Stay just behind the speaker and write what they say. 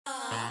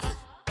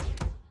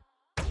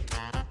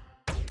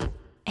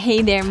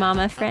Hey there,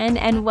 mama friend,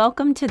 and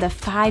welcome to the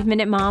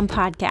 5-Minute Mom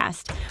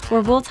podcast,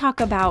 where we'll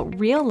talk about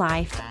real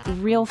life,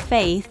 real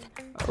faith,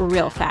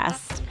 real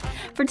fast.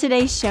 For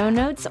today's show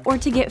notes or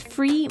to get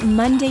free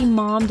Monday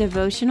Mom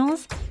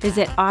devotionals,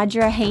 visit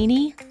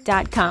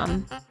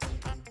audrahaney.com.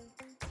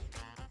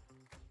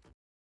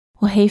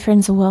 Well, hey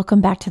friends, welcome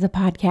back to the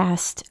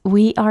podcast.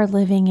 We are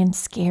living in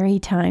scary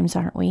times,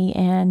 aren't we?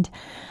 And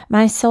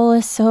my soul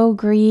is so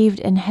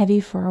grieved and heavy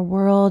for our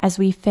world as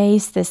we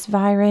face this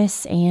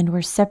virus and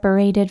we're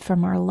separated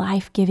from our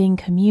life-giving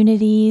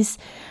communities,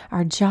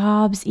 our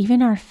jobs,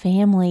 even our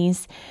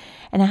families.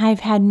 And I've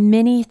had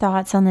many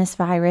thoughts on this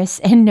virus,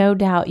 and no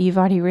doubt you've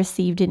already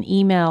received an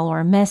email or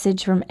a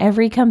message from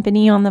every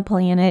company on the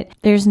planet.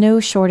 There's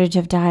no shortage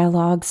of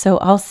dialogue, so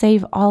I'll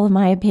save all of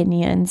my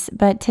opinions.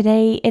 But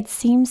today it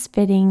seems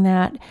fitting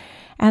that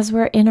as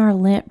we're in our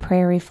Lent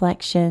prayer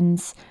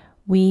reflections,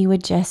 we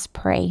would just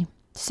pray.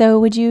 So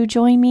would you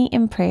join me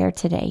in prayer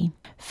today?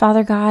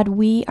 Father God,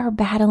 we are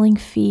battling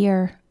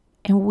fear.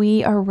 And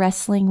we are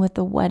wrestling with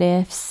the what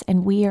ifs,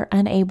 and we are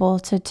unable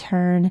to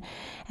turn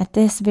at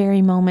this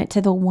very moment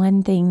to the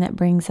one thing that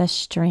brings us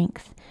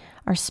strength,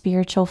 our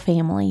spiritual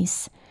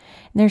families.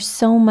 And there's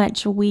so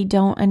much we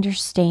don't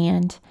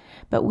understand,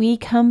 but we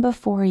come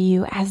before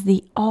you as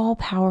the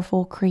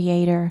all-powerful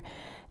Creator,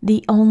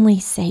 the only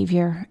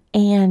Savior,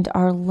 and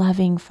our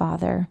loving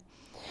Father.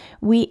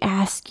 We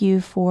ask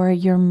you for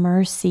your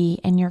mercy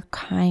and your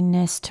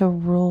kindness to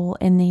rule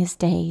in these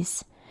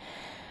days.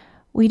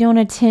 We don't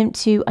attempt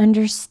to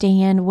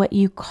understand what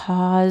you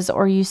cause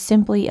or you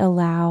simply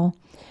allow,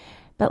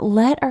 but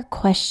let our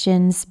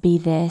questions be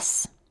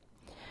this: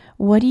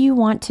 what do you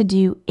want to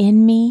do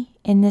in me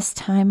in this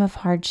time of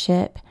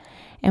hardship?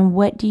 And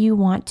what do you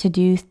want to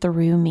do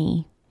through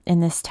me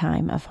in this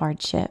time of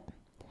hardship?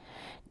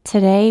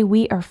 Today,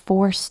 we are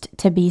forced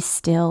to be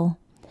still.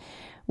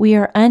 We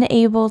are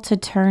unable to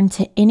turn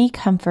to any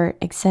comfort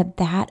except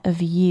that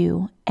of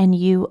you and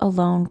you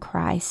alone,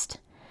 Christ.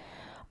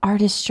 Our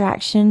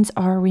distractions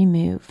are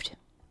removed.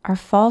 Our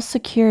false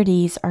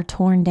securities are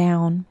torn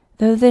down.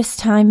 Though this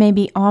time may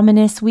be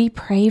ominous, we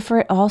pray for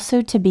it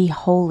also to be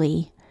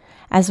holy.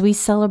 As we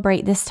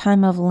celebrate this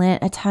time of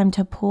Lent, a time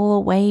to pull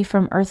away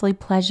from earthly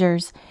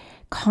pleasures,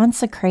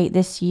 consecrate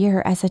this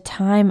year as a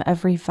time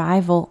of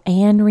revival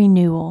and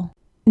renewal.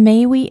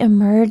 May we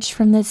emerge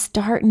from this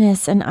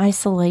darkness and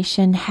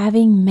isolation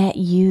having met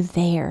you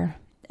there.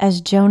 As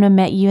Jonah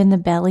met you in the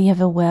belly of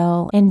a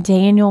well, and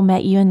Daniel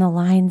met you in the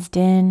lion's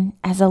den,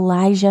 as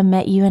Elijah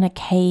met you in a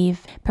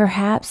cave,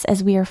 perhaps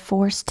as we are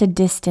forced to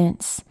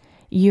distance,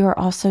 you are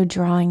also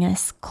drawing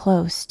us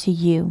close to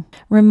you.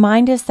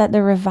 Remind us that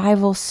the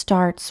revival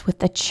starts with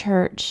the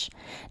church,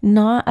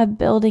 not a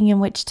building in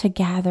which to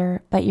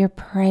gather, but your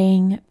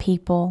praying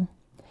people.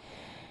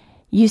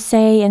 You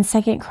say in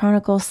 2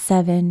 Chronicles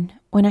 7,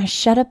 "When I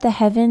shut up the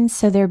heavens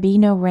so there be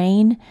no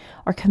rain,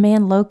 or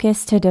command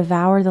locusts to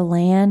devour the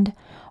land,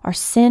 or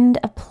send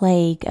a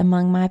plague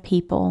among my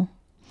people.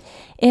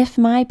 If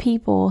my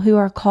people who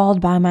are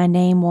called by my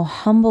name will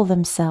humble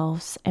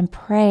themselves and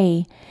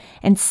pray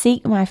and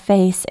seek my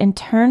face and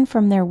turn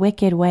from their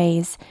wicked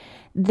ways,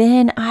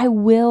 then I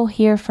will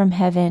hear from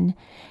heaven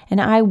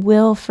and I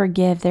will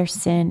forgive their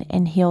sin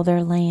and heal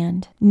their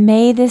land."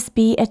 May this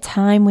be a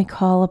time we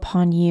call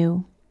upon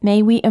you.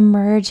 May we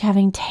emerge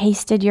having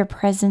tasted your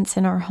presence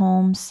in our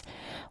homes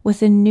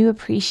with a new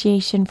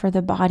appreciation for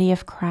the body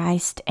of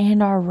Christ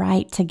and our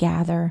right to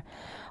gather,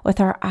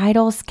 with our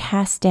idols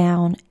cast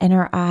down and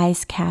our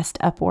eyes cast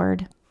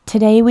upward.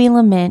 Today we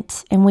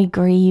lament and we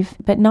grieve,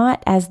 but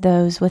not as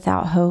those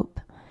without hope.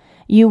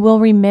 You will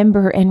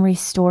remember and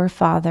restore,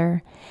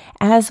 Father.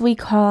 As we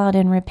call out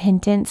in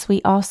repentance,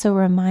 we also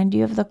remind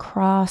you of the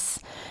cross,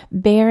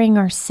 bearing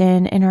our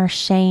sin and our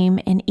shame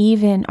and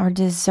even our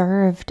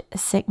deserved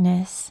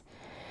sickness.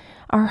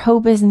 Our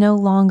hope is no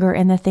longer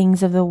in the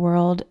things of the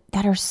world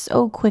that are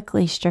so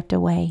quickly stripped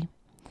away.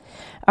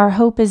 Our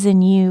hope is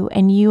in you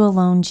and you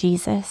alone,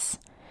 Jesus.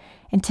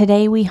 And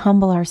today we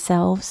humble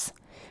ourselves.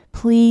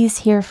 Please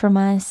hear from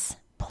us.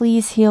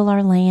 Please heal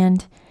our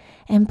land.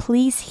 And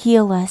please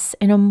heal us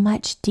in a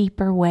much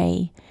deeper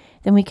way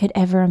than we could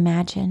ever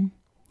imagine.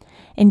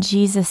 In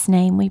Jesus'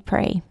 name we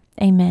pray.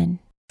 Amen.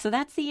 So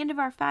that's the end of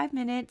our 5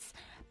 minutes.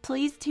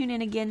 Please tune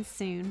in again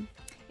soon.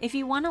 If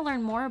you want to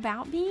learn more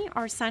about me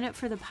or sign up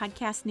for the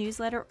podcast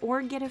newsletter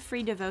or get a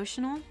free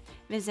devotional,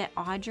 visit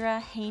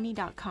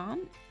audrahaney.com.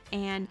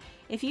 And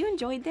if you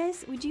enjoyed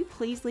this, would you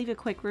please leave a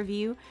quick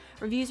review?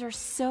 Reviews are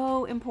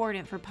so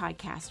important for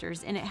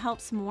podcasters, and it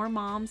helps more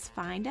moms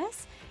find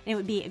us, and it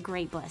would be a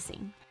great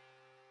blessing.